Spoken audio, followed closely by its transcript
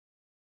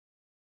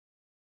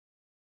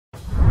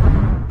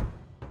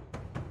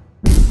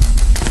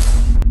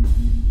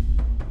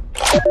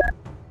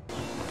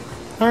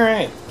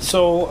Alright,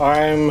 so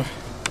I'm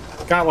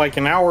got like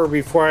an hour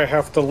before I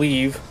have to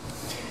leave.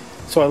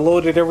 So I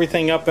loaded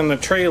everything up in the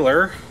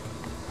trailer.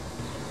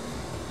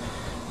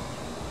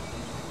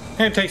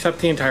 And it takes up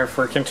the entire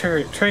freaking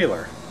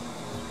trailer.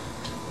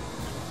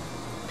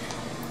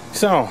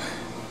 So,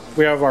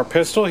 we have our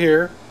pistol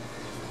here,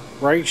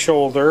 right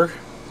shoulder,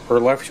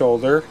 or left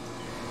shoulder,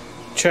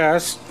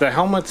 chest, the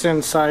helmet's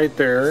inside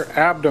there,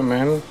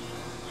 abdomen,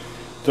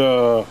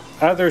 the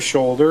other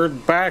shoulder,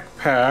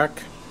 backpack,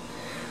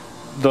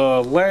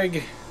 the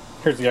leg,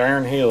 here's the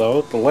iron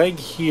halo, the leg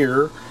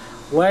here,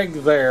 leg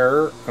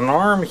there, an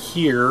arm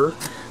here,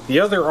 the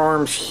other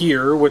arm's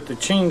here with the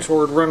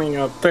chainsword running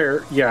up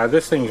there. Yeah,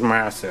 this thing's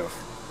massive.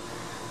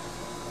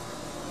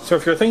 So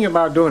if you're thinking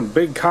about doing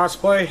big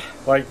cosplay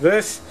like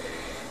this,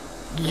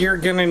 you're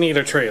gonna need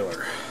a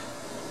trailer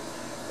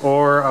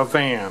or a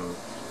van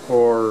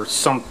or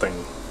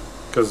something,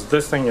 because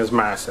this thing is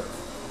massive.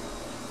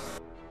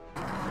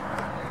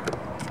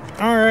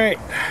 Alright,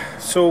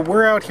 so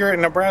we're out here at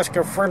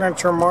Nebraska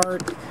Furniture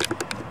Mart,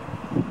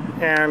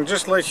 and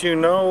just to let you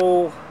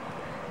know,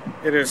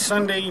 it is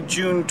Sunday,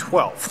 June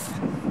 12th.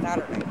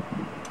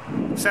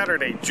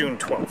 Saturday, June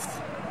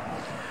 12th.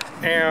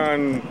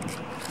 And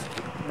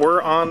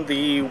we're on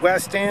the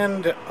west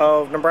end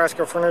of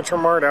Nebraska Furniture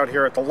Mart out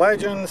here at the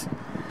Legends,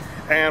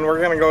 and we're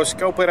going to go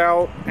scope it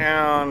out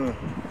and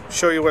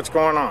show you what's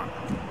going on.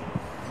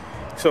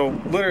 So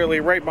literally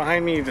right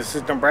behind me, this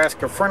is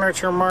Nebraska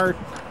Furniture Mart.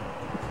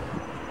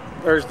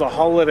 There's the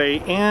Holiday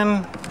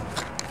Inn.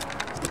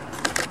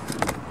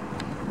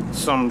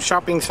 Some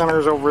shopping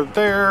centers over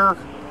there.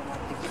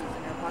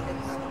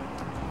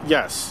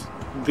 Yes,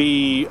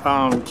 the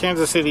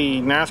Kansas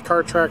City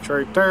NASCAR tracks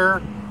right there.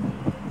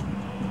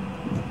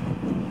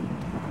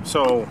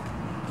 So,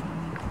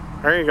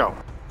 there you go.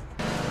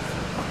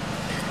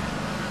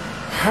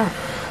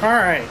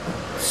 Alright,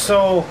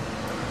 so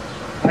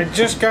I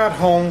just got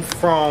home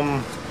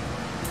from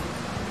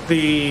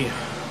the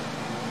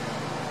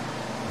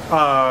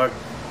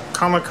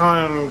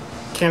Comic-Con,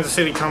 Kansas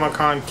City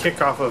Comic-Con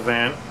kickoff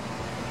event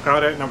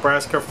out at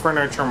Nebraska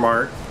Furniture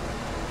Mart.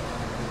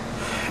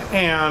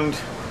 And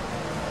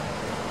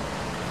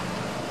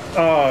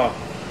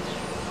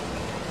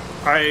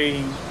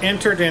I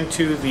entered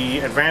into the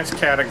advanced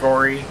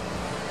category.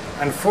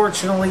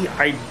 Unfortunately,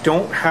 I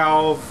don't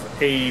have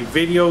a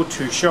video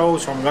to show,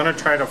 so I'm going to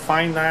try to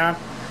find that,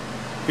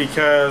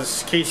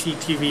 because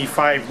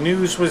KCTV5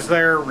 News was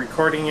there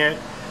recording it,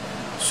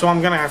 so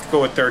I'm going to have to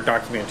go with their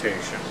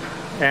documentation.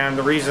 And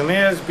the reason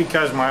is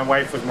because my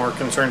wife was more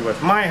concerned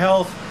with my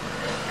health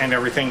and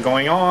everything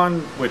going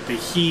on with the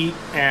heat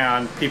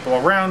and people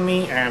around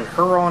me and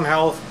her own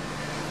health,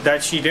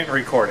 that she didn't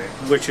record it,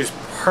 which is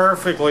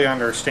perfectly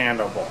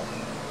understandable.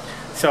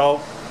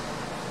 So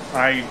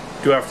I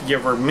do have to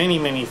give her many,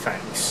 many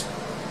thanks.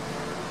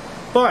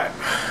 But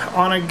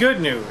on a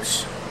good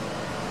news,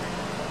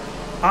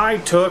 I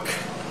took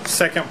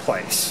second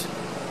place.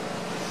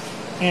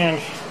 And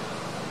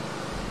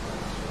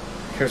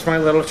here's my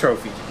little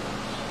trophy.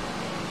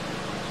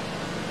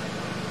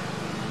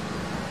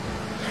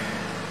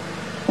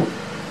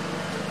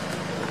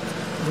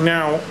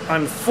 Now,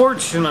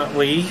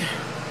 unfortunately,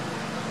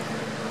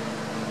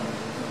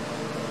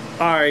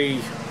 I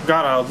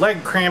got a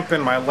leg cramp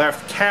in my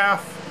left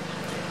calf,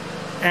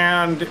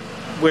 and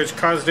which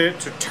caused it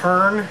to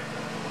turn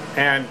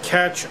and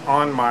catch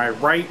on my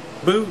right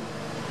boot,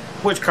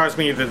 which caused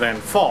me to then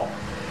fall.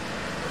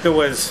 There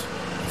was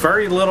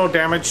very little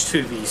damage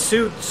to the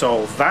suit,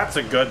 so that's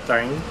a good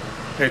thing.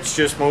 It's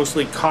just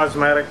mostly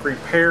cosmetic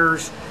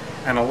repairs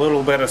and a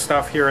little bit of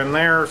stuff here and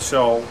there,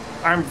 so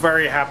I'm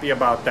very happy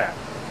about that.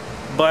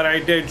 But I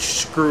did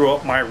screw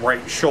up my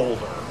right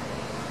shoulder.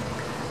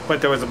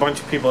 But there was a bunch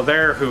of people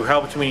there who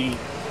helped me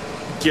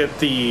get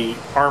the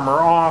armor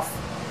off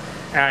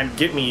and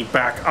get me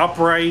back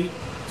upright.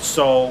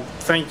 So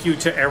thank you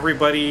to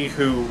everybody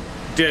who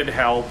did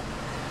help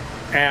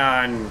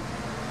and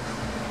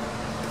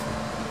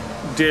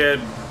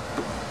did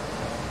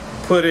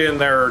put in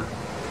their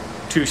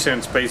 2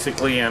 cents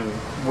basically and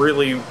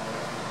really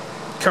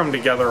come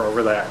together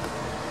over that.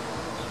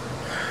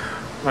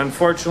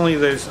 Unfortunately,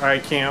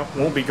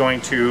 won't be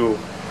going to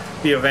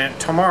the event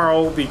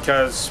tomorrow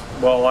because,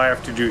 well, I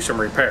have to do some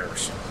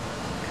repairs.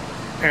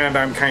 And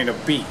I'm kind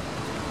of beat.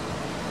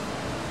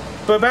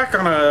 But back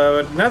on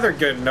another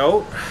good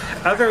note,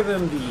 other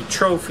than the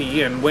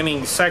trophy and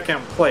winning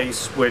second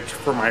place, which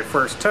for my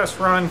first test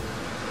run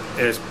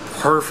is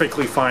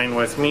perfectly fine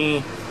with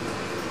me.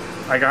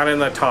 I got in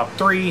the top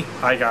 3,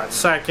 I got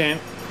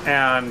second,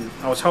 and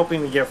I was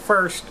hoping to get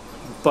first,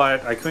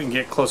 but I couldn't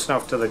get close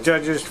enough to the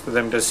judges for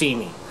them to see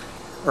me,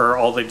 or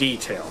all the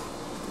detail.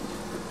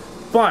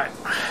 But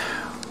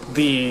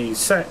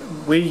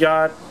we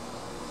got,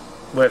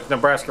 with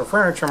Nebraska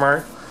Furniture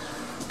Mart,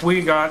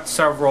 we got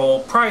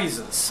several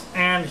prizes,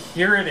 and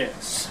here it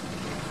is.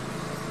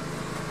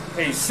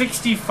 A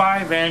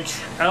 65-inch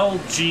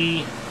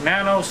LG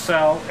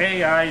NanoCell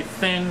AI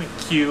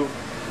Thin-Q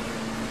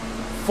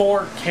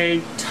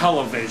 4K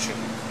television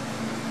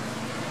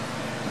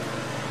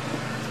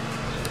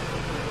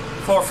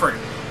for free.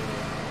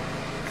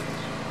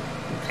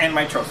 And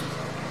my trophies.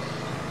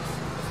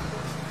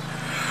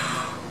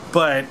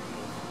 But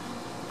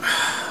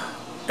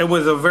it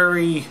was a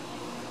very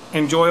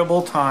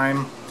enjoyable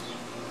time.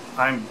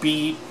 I'm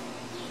beat,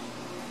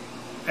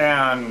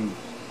 and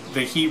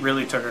the heat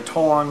really took a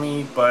toll on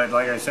me, but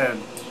like I said,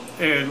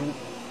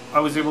 I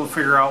was able to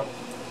figure out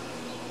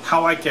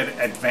how I could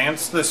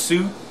advance the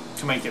suit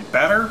to make it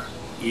better,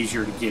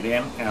 easier to get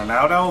in and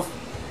out of,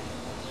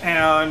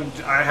 and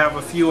I have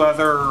a few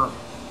other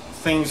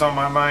things on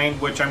my mind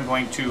which I'm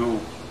going to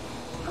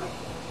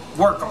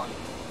work on.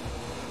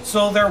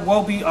 So there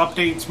will be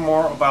updates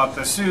more about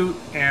the suit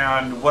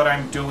and what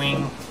I'm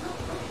doing,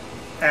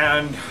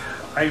 and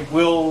I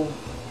will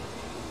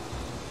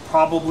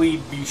probably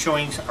be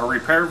showing a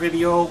repair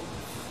video,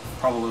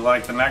 probably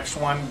like the next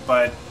one,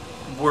 but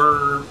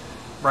we're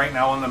right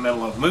now in the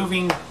middle of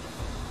moving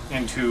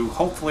into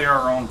hopefully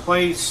our own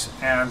place,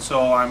 and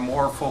so I'm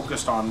more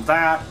focused on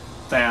that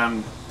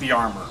than the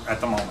armor at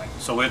the moment.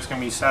 So it's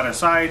going to be set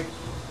aside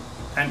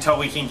until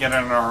we can get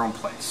in our own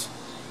place.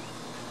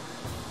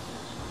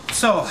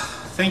 So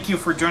thank you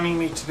for joining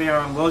me today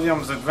on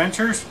William's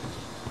Adventures,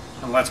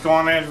 and let's go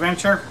on an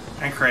adventure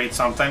and create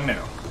something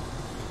new.